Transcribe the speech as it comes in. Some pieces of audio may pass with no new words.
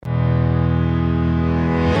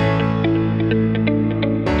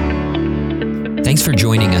Thanks for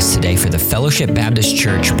joining us today for the Fellowship Baptist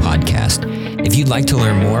Church podcast. If you'd like to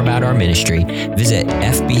learn more about our ministry, visit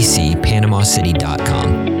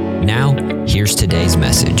fbcpanamacity.com. Now, here's today's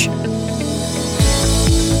message.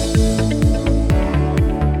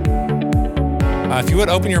 If you would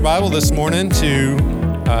open your Bible this morning to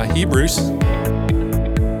Hebrews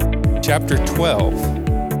chapter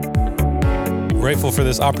 12. Grateful for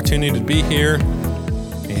this opportunity to be here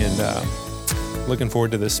and looking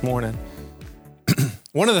forward to this morning.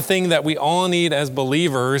 One of the things that we all need as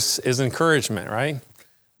believers is encouragement, right?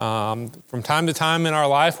 From time to time in our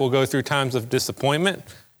life, we'll go through times of disappointment,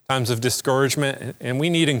 times of discouragement, and we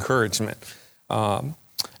need encouragement. And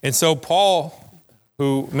so Paul,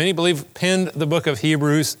 who many believe penned the book of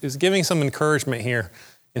Hebrews, is giving some encouragement here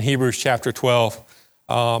in Hebrews chapter 12.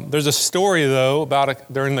 There's a story, though,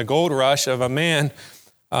 about during the gold rush of a man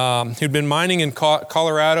who'd been mining in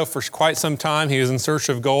Colorado for quite some time. He was in search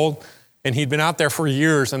of gold, and he'd been out there for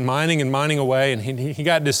years and mining away, and he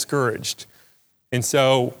got discouraged. And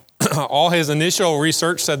so all his initial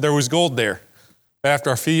research said there was gold there. But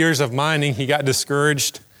after a few years of mining, he got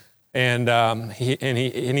discouraged, and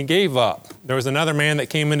he gave up. There was another man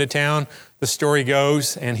that came into town, the story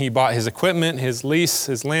goes, and he bought his equipment, his lease,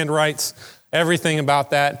 his land rights, everything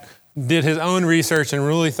about that, did his own research and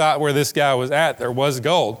really thought where this guy was at, there was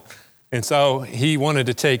gold. And so he wanted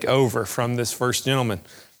to take over from this first gentleman.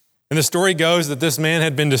 And the story goes that this man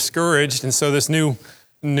had been discouraged, and so this new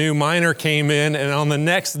miner came in, and on the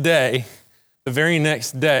next day, the very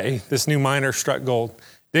next day, this new miner struck gold,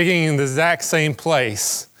 digging in the exact same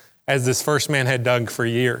place as this first man had dug for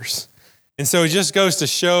years. And so it just goes to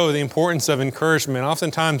show the importance of encouragement.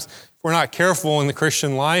 Oftentimes, if we're not careful in the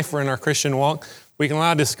Christian life or in our Christian walk, we can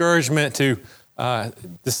allow discouragement to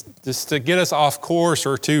just to get us off course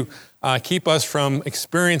or to keep us from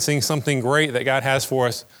experiencing something great that God has for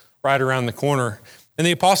us right around the corner. And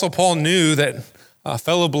the Apostle Paul knew that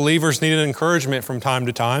fellow believers needed encouragement from time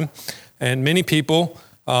to time, and many people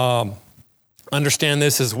understand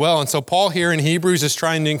this as well. And so Paul here in Hebrews is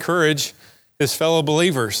trying to encourage his fellow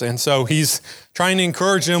believers. And so he's trying to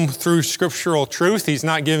encourage them through scriptural truth. He's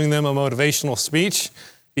not giving them a motivational speech.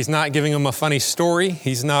 He's not giving them a funny story.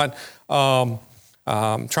 He's not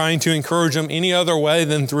trying to encourage them any other way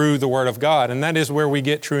than through the Word of God. And that is where we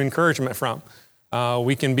get true encouragement from.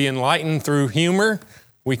 We can be enlightened through humor.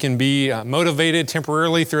 We can be motivated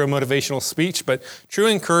temporarily through a motivational speech, but true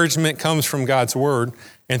encouragement comes from God's Word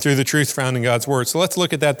and through the truth found in God's Word. So let's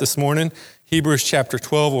look at that this morning. Hebrews chapter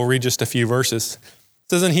 12, we'll read just a few verses. It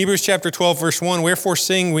says in Hebrews chapter 12, verse 1, "Wherefore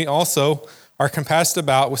seeing we also are compassed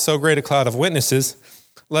about with so great a cloud of witnesses,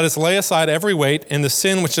 let us lay aside every weight and the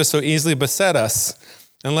sin which does so easily beset us,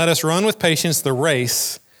 and let us run with patience the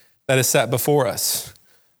race that is set before us.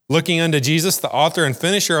 Looking unto Jesus, the author and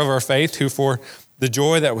finisher of our faith, who for the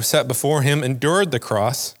joy that was set before him endured the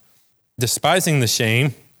cross, despising the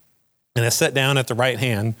shame, and is set down at the right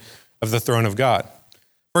hand of the throne of God.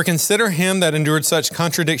 For consider him that endured such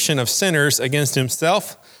contradiction of sinners against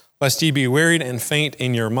himself, lest ye be wearied and faint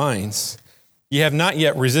in your minds. Ye have not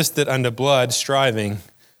yet resisted unto blood, striving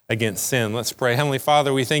against sin." Let's pray. Heavenly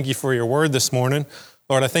Father, we thank you for your word this morning.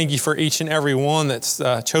 Lord, I thank you for each and every one that's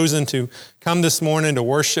chosen to come this morning to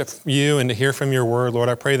worship you and to hear from your word. Lord,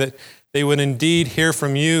 I pray that they would indeed hear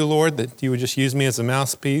from you, Lord, that you would just use me as a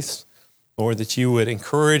mouthpiece. Lord, that you would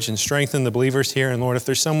encourage and strengthen the believers here. And Lord, if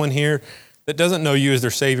there's someone here that doesn't know you as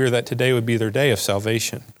their Savior, that today would be their day of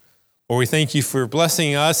salvation. Lord, we thank you for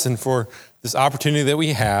blessing us and for this opportunity that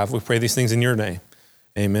we have. We pray these things in your name.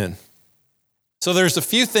 Amen. So there's a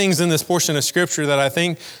few things in this portion of Scripture that I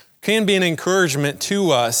think can be an encouragement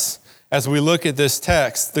to us as we look at this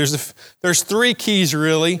text. There's three keys,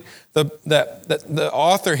 really, that the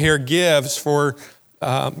author here gives for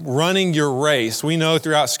running your race. We know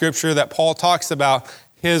throughout Scripture that Paul talks about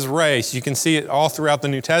his race. You can see it all throughout the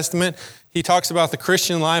New Testament. He talks about the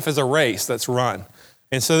Christian life as a race that's run.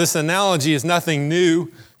 And so this analogy is nothing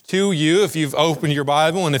new to you if you've opened your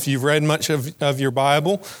Bible and if you've read much of your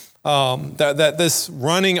Bible, that this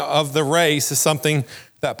running of the race is something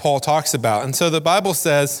that Paul talks about. And so the Bible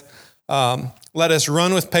says, let us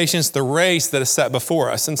run with patience the race that is set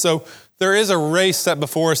before us. And so there is a race set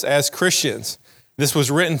before us as Christians. This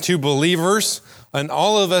was written to believers, and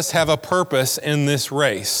all of us have a purpose in this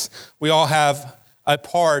race. We all have a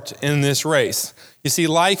part in this race. You see,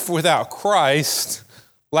 life without Christ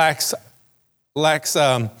lacks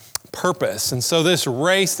purpose. And so this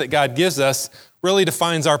race that God gives us really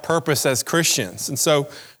defines our purpose as Christians. And so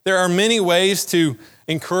there are many ways to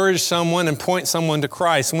encourage someone and point someone to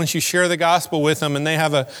Christ. Once you share the gospel with them and they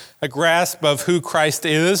have a grasp of who Christ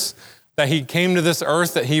is, that he came to this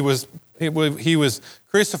earth, that he was he was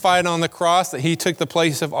crucified on the cross, that he took the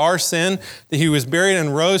place of our sin, that he was buried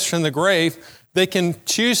and rose from the grave, they can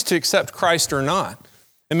choose to accept Christ or not.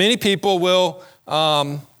 And many people will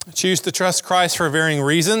choose to trust Christ for varying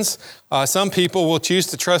reasons. Some people will choose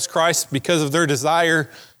to trust Christ because of their desire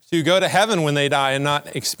to go to heaven when they die and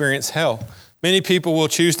not experience hell. Many people will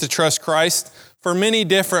choose to trust Christ for many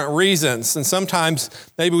different reasons. And sometimes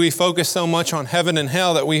maybe we focus so much on heaven and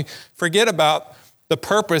hell that we forget about the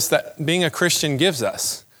purpose that being a Christian gives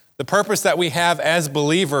us. The purpose that we have as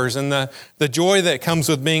believers and the joy that comes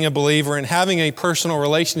with being a believer and having a personal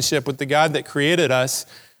relationship with the God that created us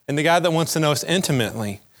and the God that wants to know us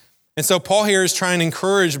intimately. And so Paul here is trying to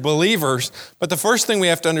encourage believers, but the first thing we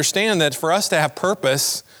have to understand that for us to have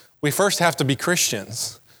purpose, we first have to be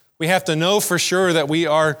Christians. We have to know for sure that we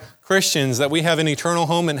are Christians, that we have an eternal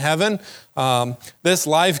home in heaven. This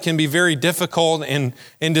life can be very difficult and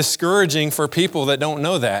discouraging for people that don't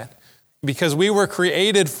know that, because we were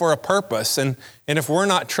created for a purpose. And if we're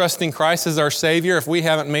not trusting Christ as our Savior, if we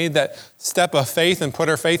haven't made that step of faith and put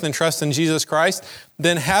our faith and trust in Jesus Christ,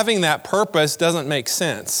 then having that purpose doesn't make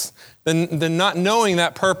sense. Then not knowing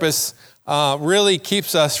that purpose really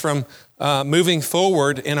keeps us from moving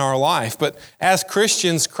forward in our life. But as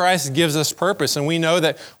Christians, Christ gives us purpose, and we know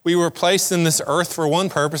that we were placed in this earth for one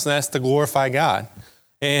purpose, and that's to glorify God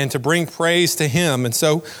and to bring praise to Him. And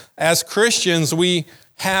so as Christians, we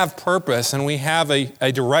have purpose and we have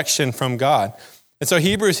a direction from God. And so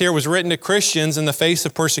Hebrews here was written to Christians in the face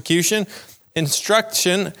of persecution,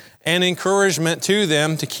 instruction, and encouragement to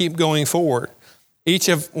them to keep going forward. Each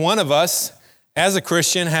one of us as a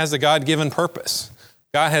Christian has a God-given purpose.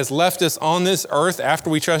 God has left us on this earth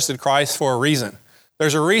after we trusted Christ for a reason.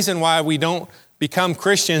 There's a reason why we don't become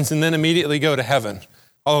Christians and then immediately go to heaven.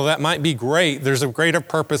 Although that might be great, there's a greater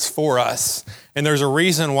purpose for us. And there's a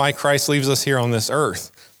reason why Christ leaves us here on this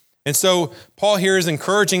earth. And so Paul here is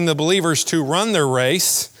encouraging the believers to run their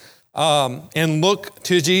race and look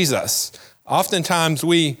to Jesus. Oftentimes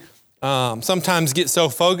we sometimes get so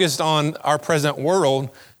focused on our present world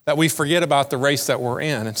that we forget about the race that we're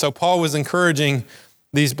in. And so Paul was encouraging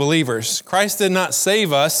these believers. Christ did not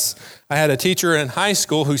save us. I had a teacher in high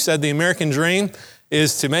school who said the American dream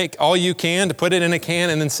is to make all you can, to put it in a can,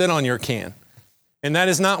 and then sit on your can. And that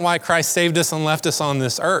is not why Christ saved us and left us on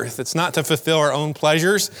this earth. It's not to fulfill our own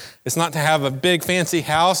pleasures. It's not to have a big fancy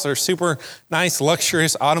house or super nice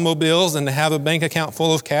luxurious automobiles and to have a bank account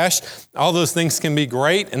full of cash. All those things can be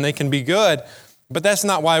great and they can be good, but that's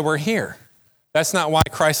not why we're here. That's not why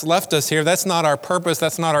Christ left us here. That's not our purpose.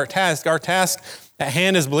 That's not our task. Our task at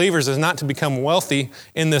hand as believers is not to become wealthy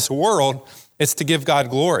in this world. It's to give God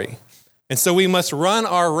glory. And so we must run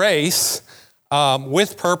our race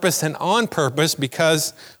with purpose and on purpose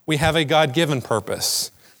because we have a God-given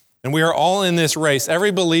purpose. And we are all in this race.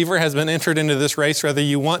 Every believer has been entered into this race whether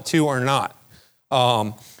you want to or not.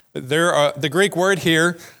 The Greek word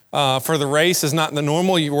here for the race is not the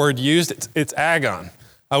normal word used. It's agon,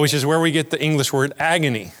 which is where we get the English word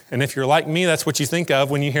agony. And if you're like me, that's what you think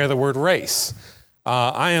of when you hear the word race.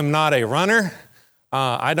 I am not a runner.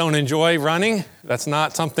 I don't enjoy running. That's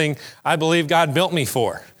not something I believe God built me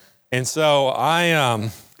for. And so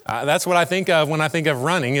that's what I think of when I think of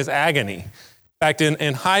running is agony. In fact,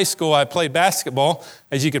 in high school, I played basketball,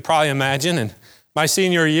 as you could probably imagine. And my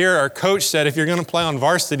senior year, our coach said, if you're going to play on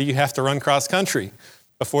varsity, you have to run cross country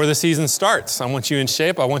before the season starts. I want you in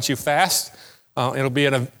shape. I want you fast. It'll be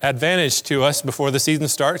an advantage to us before the season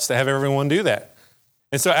starts to have everyone do that.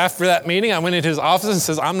 And so after that meeting, I went into his office and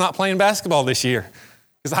says, I'm not playing basketball this year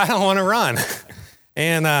because I don't want to run.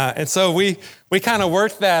 And so we kind of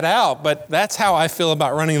worked that out, but that's how I feel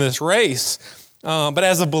about running this race. But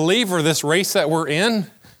as a believer, this race that we're in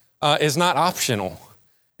is not optional.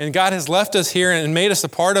 And God has left us here and made us a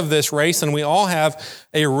part of this race, and we all have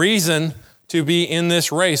a reason to be in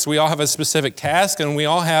this race. We all have a specific task, and we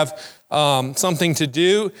all have something to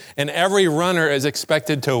do, and every runner is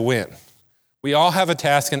expected to win. We all have a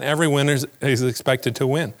task, and every winner is expected to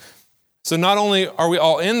win. So not only are we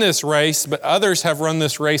all in this race, but others have run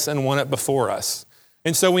this race and won it before us.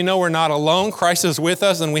 And so we know we're not alone. Christ is with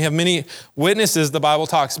us, and we have many witnesses, the Bible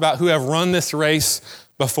talks about, who have run this race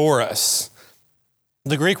before us.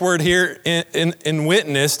 The Greek word here in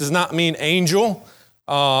witness does not mean angel.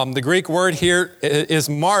 The Greek word here is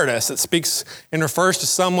martys. It speaks and refers to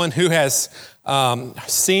someone who has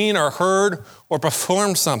seen or heard or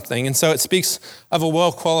performed something. And so it speaks of a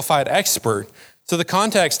well-qualified expert. So the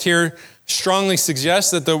context here strongly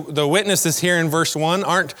suggests that the witnesses here in verse 1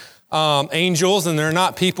 aren't angels, and they're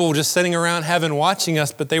not people just sitting around heaven watching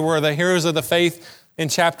us, but they were the heroes of the faith in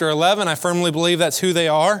chapter 11. I firmly believe that's who they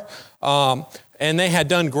are. and they had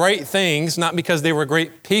done great things, not because they were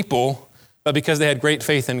great people, but because they had great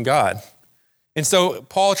faith in God. And so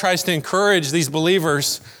Paul tries to encourage these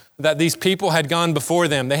believers that these people had gone before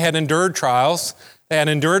them. They had endured trials, they had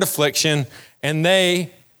endured affliction, and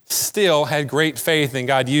they still had great faith, and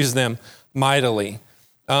God used them mightily.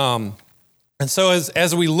 And so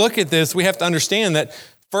as we look at this, we have to understand that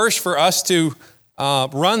first, for us to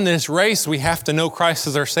run this race, we have to know Christ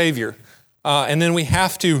as our Savior. And then we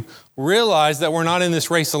have to realize that we're not in this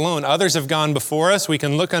race alone. Others have gone before us. We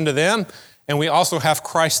can look unto them, and we also have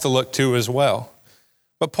Christ to look to as well.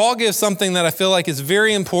 But Paul gives something that I feel like is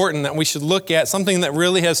very important that we should look at, something that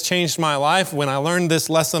really has changed my life when I learned this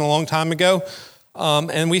lesson a long time ago.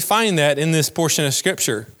 And we find that in this portion of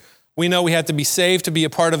Scripture. We know we have to be saved to be a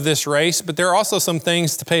part of this race, but there are also some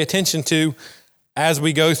things to pay attention to as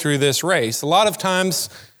we go through this race. A lot of times,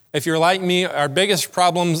 if you're like me, our biggest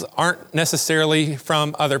problems aren't necessarily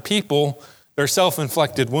from other people, they're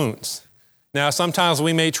self-inflicted wounds. Now, sometimes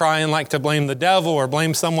we may try and like to blame the devil or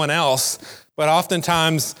blame someone else, but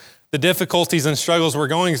oftentimes the difficulties and struggles we're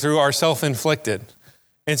going through are self-inflicted.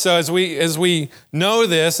 And so as we know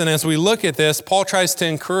this and as we look at this, Paul tries to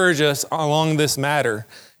encourage us along this matter.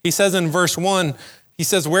 He says in verse 1, he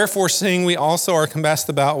says, "Wherefore, seeing we also are compassed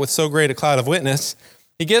about with so great a cloud of witness,"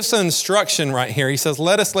 he gives an instruction right here. He says,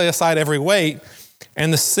 "Let us lay aside every weight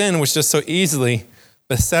and the sin which does so easily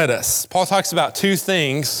beset us." Paul talks about two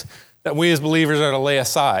things that we as believers are to lay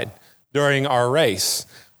aside during our race.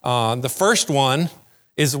 The first one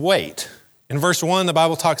is weight. In verse 1, the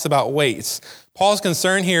Bible talks about weights. Paul's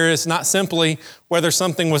concern here is not simply whether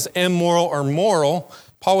something was immoral or moral.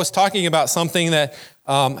 Paul was talking about something that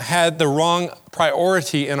had the wrong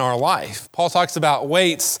priority in our life. Paul talks about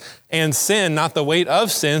weights and sin, not the weight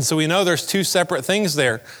of sin, so we know there's two separate things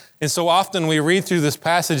there. And so often we read through this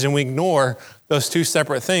passage and we ignore those two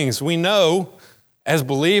separate things. We know as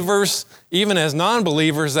believers, even as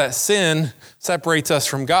non-believers, that sin separates us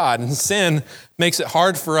from God, and sin makes it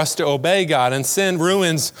hard for us to obey God, and sin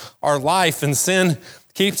ruins our life, and sin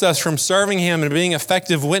keeps us from serving Him and being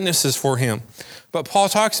effective witnesses for Him. But Paul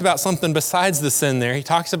talks about something besides the sin there. He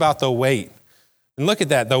talks about the weight. And look at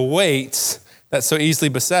that, the weights that so easily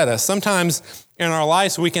beset us. Sometimes in our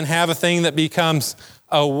lives, we can have a thing that becomes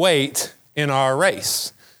a weight in our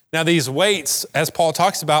race. Now, these weights, as Paul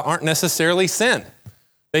talks about, aren't necessarily sin.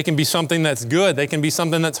 They can be something that's good. They can be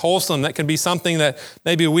something that's wholesome. That can be something that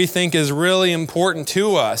maybe we think is really important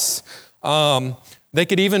to us. They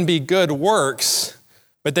could even be good works,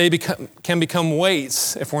 but they can become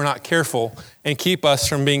weights if we're not careful and keep us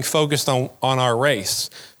from being focused on our race,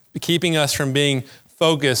 keeping us from being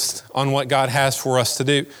focused on what God has for us to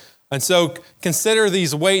do. And so consider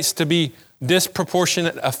these weights to be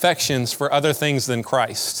disproportionate affections for other things than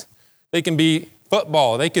Christ. They can be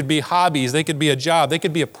football, they could be hobbies, they could be a job, they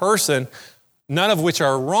could be a person, none of which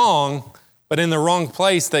are wrong, but in the wrong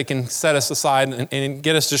place they can set us aside and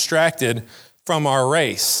get us distracted from our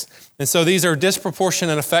race. And so these are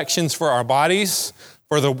disproportionate affections for our bodies,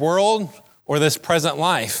 for the world, or this present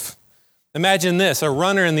life. Imagine this, a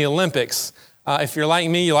runner in the Olympics. If you're like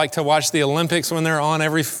me, you like to watch the Olympics when they're on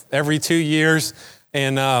every 2 years.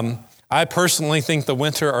 And I personally think the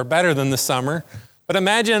winter are better than the summer. But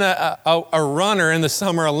imagine a runner in the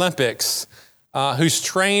Summer Olympics who's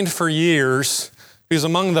trained for years, who's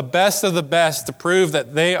among the best of the best to prove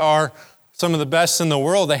that they are some of the best in the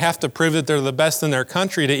world. They have to prove that they're the best in their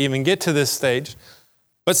country to even get to this stage.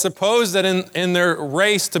 But suppose that in their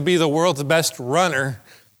race to be the world's best runner,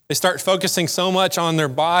 they start focusing so much on their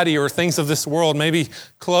body or things of this world, maybe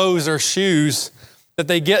clothes or shoes, that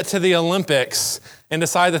they get to the Olympics and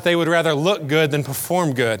decide that they would rather look good than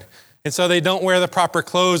perform good. And so they don't wear the proper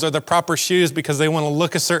clothes or the proper shoes because they want to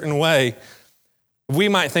look a certain way. We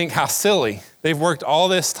might think, how silly. They've worked all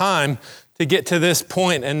this time to get to this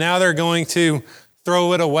point, and now they're going to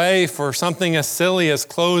throw it away for something as silly as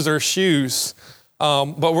clothes or shoes.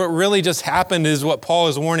 But what really just happened is what Paul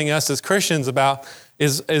is warning us as Christians about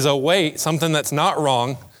is a weight, something that's not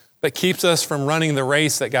wrong, but keeps us from running the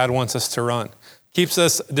race that God wants us to run. Keeps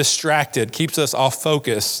us distracted, keeps us off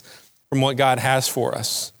focus from what God has for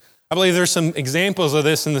us. I believe there's some examples of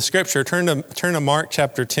this in the Scripture. Turn to Mark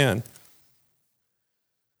chapter 10.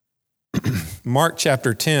 Mark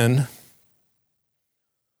chapter 10.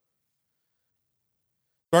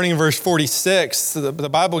 Starting in verse 46, the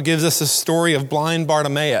Bible gives us a story of blind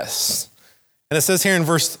Bartimaeus. And it says here in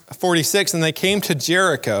verse 46, "And they came to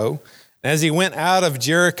Jericho, and as he went out of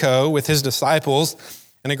Jericho with his disciples,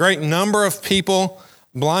 and a great number of people,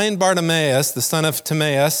 blind Bartimaeus, the son of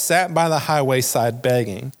Timaeus, sat by the highway side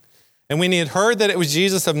begging. And when he had heard that it was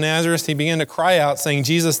Jesus of Nazareth, he began to cry out, saying,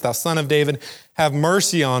 Jesus, thou son of David, have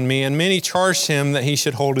mercy on me. And many charged him that he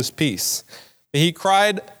should hold his peace. But he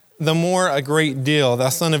cried the more a great deal, thou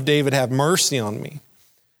son of David, have mercy on me.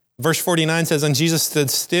 Verse 49 says, and Jesus stood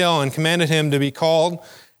still and commanded him to be called.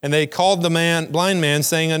 And they called the blind man,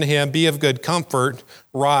 saying unto him, be of good comfort,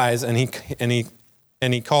 rise. And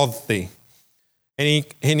he called thee. And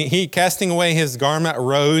he casting away his garment,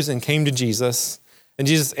 arose and came to Jesus. And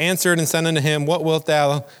Jesus answered and said unto him, what wilt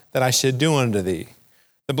thou that I should do unto thee?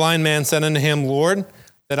 The blind man said unto him, Lord,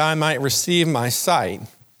 that I might receive my sight.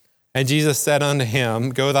 And Jesus said unto him,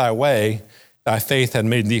 go thy way, thy faith had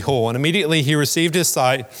made thee whole. And immediately he received his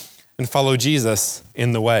sight and followed Jesus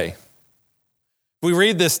in the way. We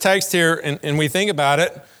read this text here and we think about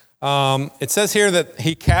it. It says here that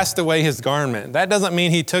he cast away his garment. That doesn't mean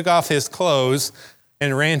he took off his clothes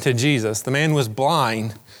and ran to Jesus. The man was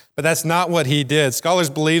blind, but that's not what he did. Scholars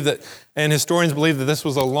believe that, and historians believe that this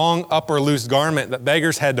was a long upper loose garment that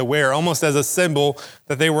beggars had to wear, almost as a symbol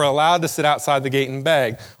that they were allowed to sit outside the gate and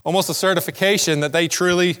beg. Almost a certification that they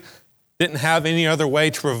truly didn't have any other way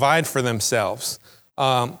to provide for themselves.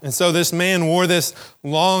 And so this man wore this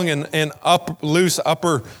long and loose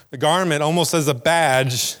upper garment almost as a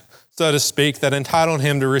badge, so to speak, that entitled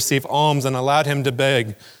him to receive alms and allowed him to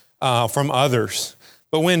beg from others.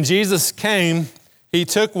 But when Jesus came, he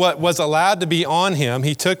took what was allowed to be on him.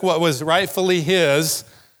 He took what was rightfully his,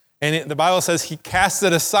 and the Bible says he cast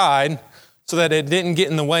it aside so that it didn't get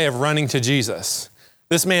in the way of running to Jesus.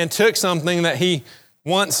 This man took something that he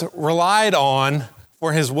once relied on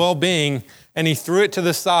for his well-being, and he threw it to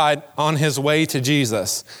the side on his way to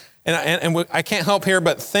Jesus. And I can't help here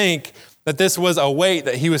but think that this was a weight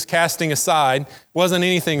that he was casting aside. It wasn't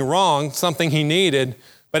anything wrong, something he needed,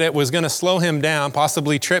 but it was going to slow him down,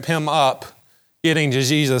 possibly trip him up getting to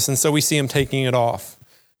Jesus. And so we see him taking it off.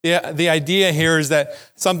 The idea here is that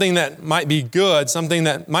something that might be good, something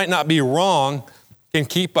that might not be wrong, can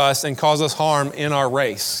keep us and cause us harm in our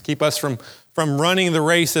race, keep us from running the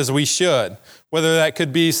race as we should. Whether that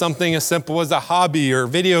could be something as simple as a hobby or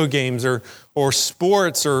video games or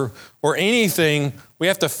sports or anything, we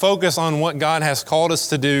have to focus on what God has called us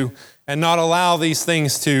to do and not allow these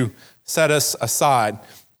things to set us aside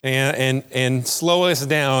and slow us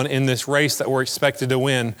down in this race that we're expected to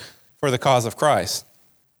win for the cause of Christ.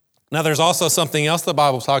 Now, there's also something else the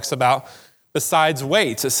Bible talks about besides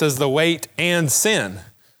weights. It says the weight and sin.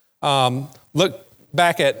 Look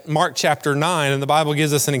back at Mark chapter 9, and the Bible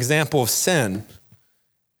gives us an example of sin.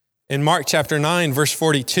 In Mark chapter 9, verse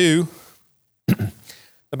 42,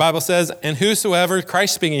 the Bible says, and whosoever,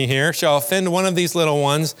 Christ speaking here, shall offend one of these little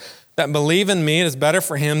ones that believe in me, it is better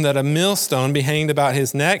for him that a millstone be hanged about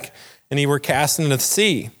his neck, and he were cast into the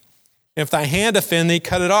sea. If thy hand offend thee,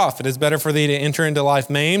 cut it off. It is better for thee to enter into life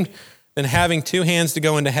maimed than having two hands to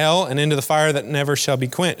go into hell and into the fire that never shall be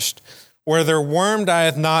quenched, where their worm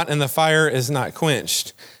dieth not and the fire is not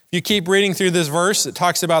quenched. If you keep reading through this verse, it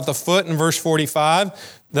talks about the foot in verse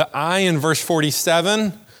 45, the eye in verse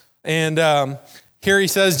 47, and here he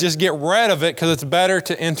says just get rid of it because it's better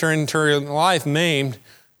to enter into life maimed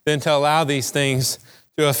than to allow these things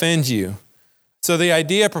to offend you. So the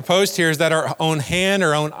idea proposed here is that our own hand,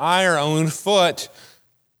 our own eye, our own foot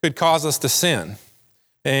could cause us to sin.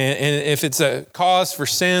 And if it's a cause for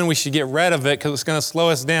sin, we should get rid of it because it's going to slow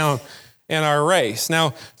us down in our race.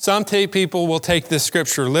 Now, some people will take this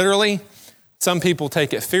scripture literally. Some people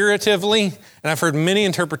take it figuratively. And I've heard many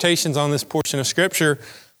interpretations on this portion of scripture.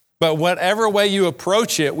 But whatever way you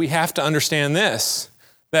approach it, we have to understand this,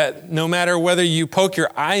 that no matter whether you poke your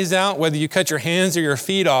eyes out, whether you cut your hands or your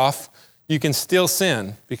feet off, you can still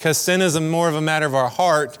sin, because sin is more of a matter of our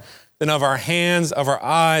heart than of our hands, of our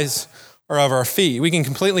eyes, or of our feet. We can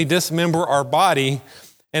completely dismember our body,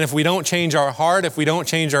 and if we don't change our heart, if we don't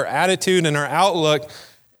change our attitude and our outlook,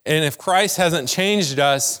 and if Christ hasn't changed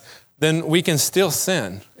us, then we can still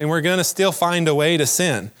sin, and we're going to still find a way to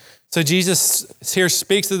sin. So Jesus here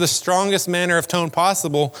speaks of the strongest manner of tone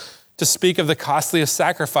possible to speak of the costliest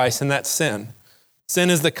sacrifice, and that's sin. Sin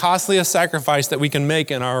is the costliest sacrifice that we can make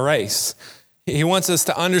in our race. He wants us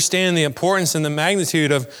to understand the importance and the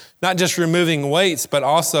magnitude of not just removing weights, but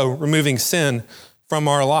also removing sin from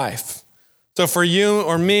our life. So for you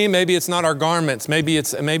or me, maybe it's not our garments. Maybe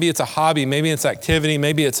it's a hobby. Maybe it's activity.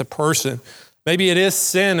 Maybe it's a person. Maybe it is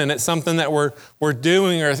sin, and it's something that we're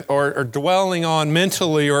doing or dwelling on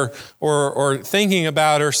mentally or thinking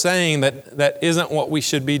about or saying that isn't what we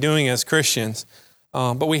should be doing as Christians.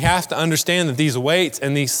 But we have to understand that these weights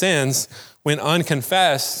and these sins, when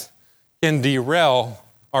unconfessed, can derail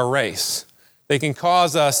our race. They can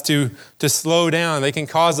cause us to slow down. They can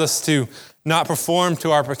cause us to not perform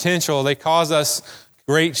to our potential, they cause us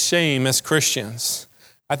great shame as Christians.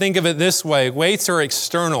 I think of it this way. Weights are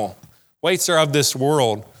external. Weights are of this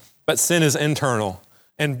world, but sin is internal.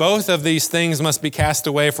 And both of these things must be cast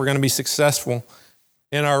away if we're going to be successful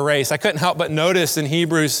in our race. I couldn't help but notice in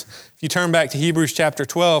Hebrews, if you turn back to Hebrews chapter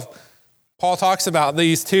 12, Paul talks about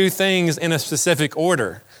these two things in a specific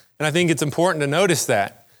order. And I think it's important to notice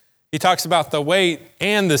that. He talks about the weight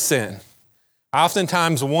and the sin. I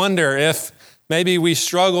oftentimes wonder if maybe we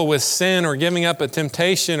struggle with sin or giving up a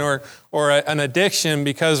temptation or an addiction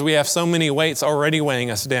because we have so many weights already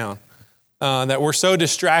weighing us down. That we're so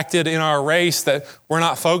distracted in our race that we're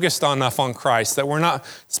not focused enough on Christ, that we're not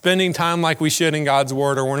spending time like we should in God's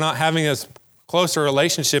Word, or we're not having as close a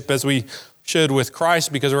relationship as we should with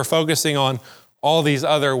Christ because we're focusing on all these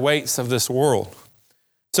other weights of this world.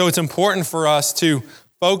 So it's important for us to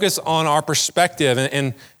focus on our perspective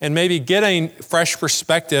and maybe get a fresh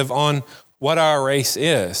perspective on what our race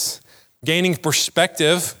is. Gaining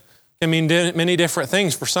perspective can mean many different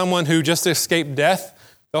things. For someone who just escaped death,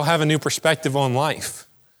 they'll have a new perspective on life.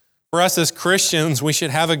 For us as Christians, we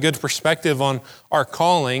should have a good perspective on our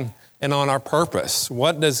calling and on our purpose.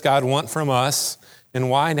 What does God want from us, and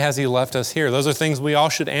why has He left us here? Those are things we all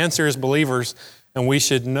should answer as believers, and we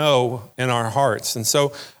should know in our hearts. And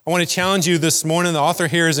so I want to challenge you this morning. The author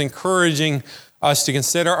here is encouraging us to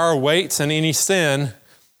consider our weights and any sin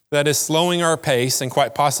that is slowing our pace and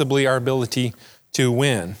quite possibly our ability to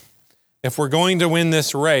win. If we're going to win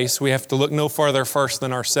this race, we have to look no farther first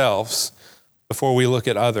than ourselves before we look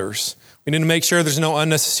at others. We need to make sure there's no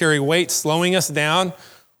unnecessary weight slowing us down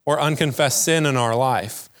or unconfessed sin in our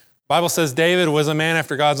life. The Bible says David was a man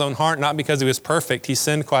after God's own heart, not because he was perfect. He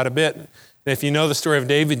sinned quite a bit. And if you know the story of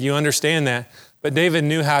David, you understand that. But David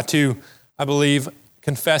knew how to, I believe,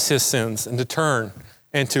 confess his sins and to turn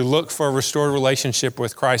and to look for a restored relationship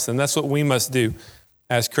with Christ. And that's what we must do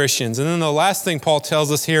as Christians. And then the last thing Paul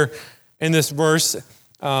tells us here in this verse,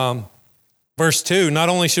 verse 2, not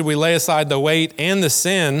only should we lay aside the weight and the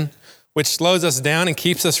sin, which slows us down and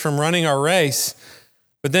keeps us from running our race,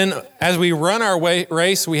 but then as we run our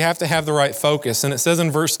race, we have to have the right focus. And it says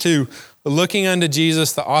in verse 2, looking unto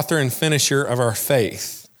Jesus, the author and finisher of our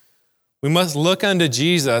faith. We must look unto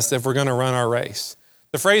Jesus if we're going to run our race.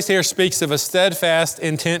 The phrase here speaks of a steadfast,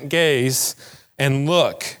 intent gaze and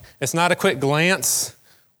look. It's not a quick glance.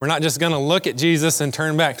 We're not just going to look at Jesus and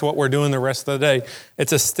turn back to what we're doing the rest of the day.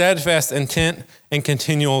 It's a steadfast intent and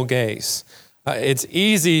continual gaze. It's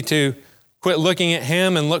easy to quit looking at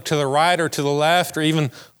Him and look to the right or to the left or even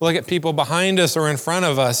look at people behind us or in front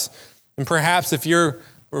of us. And perhaps if you're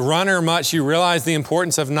a runner much, you realize the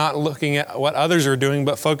importance of not looking at what others are doing,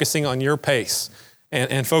 but focusing on your pace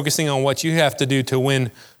and focusing on what you have to do to win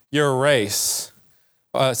your race.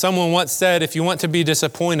 Someone once said, if you want to be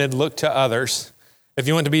disappointed, look to others. If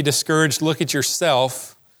you want to be discouraged, look at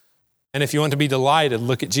yourself. And if you want to be delighted,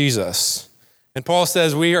 look at Jesus. And Paul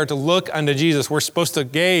says we are to look unto Jesus. We're supposed to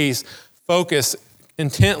gaze, focus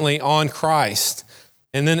intently on Christ.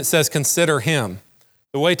 And then it says, consider Him.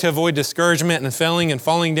 The way to avoid discouragement and failing and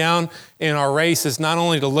falling down in our race is not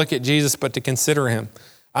only to look at Jesus, but to consider Him.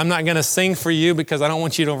 I'm not going to sing for you because I don't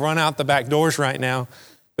want you to run out the back doors right now.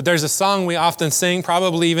 But there's a song we often sing,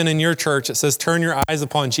 probably even in your church. It says, turn your eyes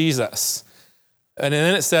upon Jesus. And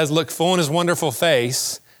then it says, look full in His wonderful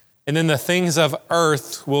face, and then the things of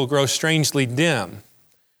earth will grow strangely dim.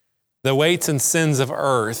 The weights and sins of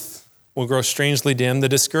earth will grow strangely dim. The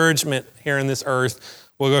discouragement here in this earth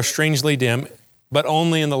will grow strangely dim, but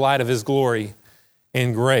only in the light of His glory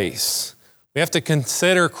and grace. We have to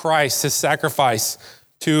consider Christ, His sacrifice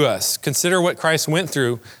to us. Consider what Christ went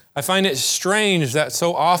through. I find it strange that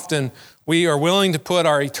so often we are willing to put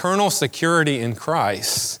our eternal security in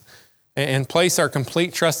Christ and place our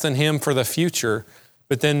complete trust in Him for the future,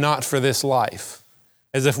 but then not for this life,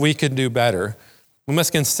 as if we could do better. We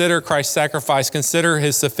must consider Christ's sacrifice, consider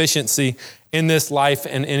His sufficiency in this life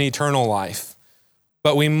and in eternal life.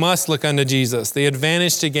 But we must look unto Jesus. The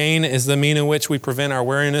advantage to gain is the mean in which we prevent our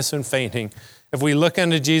weariness and fainting. If we look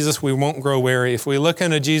unto Jesus, we won't grow weary. If we look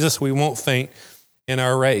unto Jesus, we won't faint in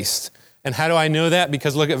our race. And how do I know that?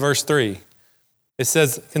 Because look at verse 3. It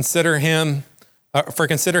says, consider him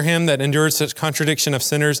that endured such contradiction of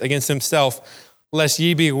sinners against himself, lest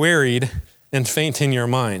ye be wearied and faint in your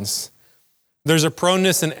minds. There's a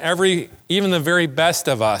proneness in even the very best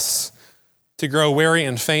of us, to grow weary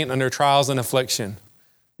and faint under trials and affliction.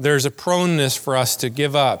 There's a proneness for us to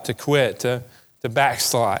give up, to quit, to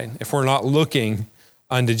backslide if we're not looking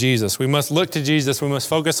unto Jesus. We must look to Jesus. We must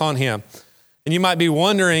focus on Him. And you might be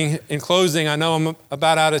wondering, in closing, I know I'm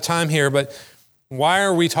about out of time here, but Why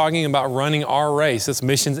are we talking about running our race? It's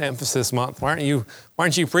Missions Emphasis Month. Why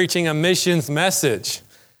aren't you preaching a missions message?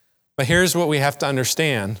 But here's what we have to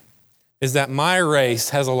understand, is that my race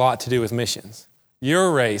has a lot to do with missions.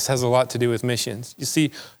 Your race has a lot to do with missions. You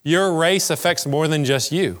see, your race affects more than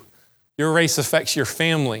just you. Your race affects your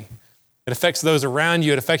family. It affects those around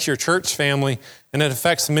you. It affects your church family, and it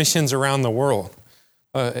affects missions around the world.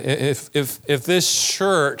 If this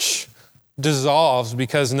church dissolves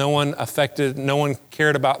because no one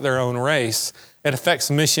cared about their own race, it affects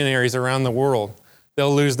missionaries around the world.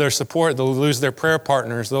 They'll lose their support. They'll lose their prayer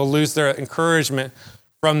partners. They'll lose their encouragement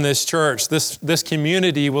from this church. This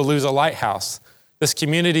community will lose a lighthouse. This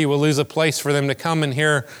community will lose a place for them to come and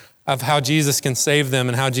hear of how Jesus can save them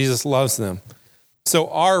and how Jesus loves them. So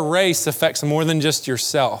our race affects more than just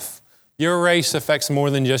yourself. Your race affects more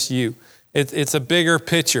than just you. It's a bigger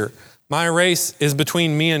picture. My race is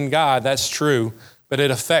between me and God, that's true, but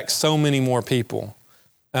it affects so many more people.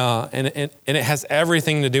 And it has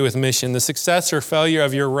everything to do with mission. The success or failure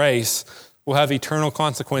of your race will have eternal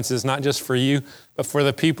consequences, not just for you, but for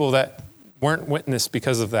the people that weren't witnessed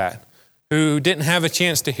because of that, who didn't have a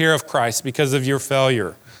chance to hear of Christ because of your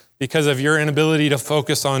failure, because of your inability to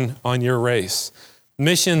focus on your race.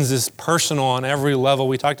 Missions is personal on every level.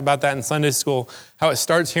 We talked about that in Sunday school, how it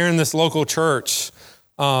starts here in this local church.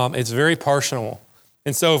 It's very personal.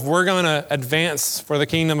 And so if we're going to advance for the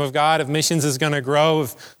kingdom of God, if missions is going to grow,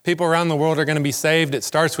 if people around the world are going to be saved, it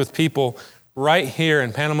starts with people right here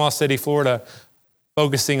in Panama City, Florida,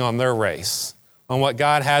 focusing on their race, on what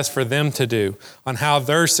God has for them to do, on how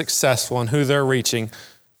they're successful and who they're reaching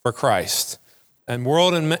for Christ. And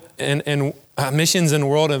missions and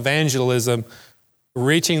world evangelism,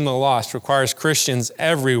 reaching the lost, requires Christians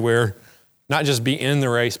everywhere not just be in the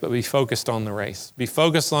race, but be focused on the race. Be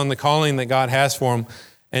focused on the calling that God has for them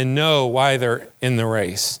and know why they're in the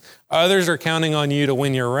race. Others are counting on you to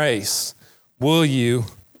win your race. Will you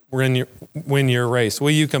win your race?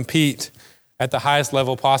 Will you compete at the highest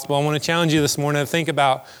level possible? I want to challenge you this morning to think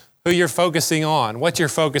about who you're focusing on, what you're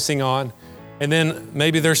focusing on, and then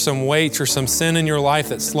maybe there's some weights or some sin in your life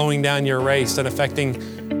that's slowing down your race and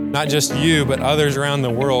affecting not just you, but others around the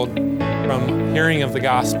world from hearing of the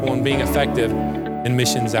gospel and being effective in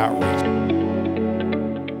missions outreach.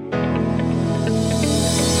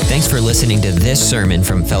 Thanks for listening to this sermon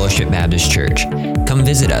from Fellowship Baptist Church. Come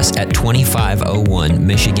visit us at 2501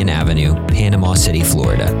 Michigan Avenue, Panama City,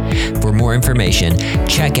 Florida. For more information,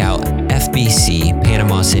 check out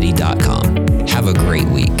fbcpanamacity.com. Have a great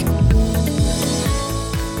week.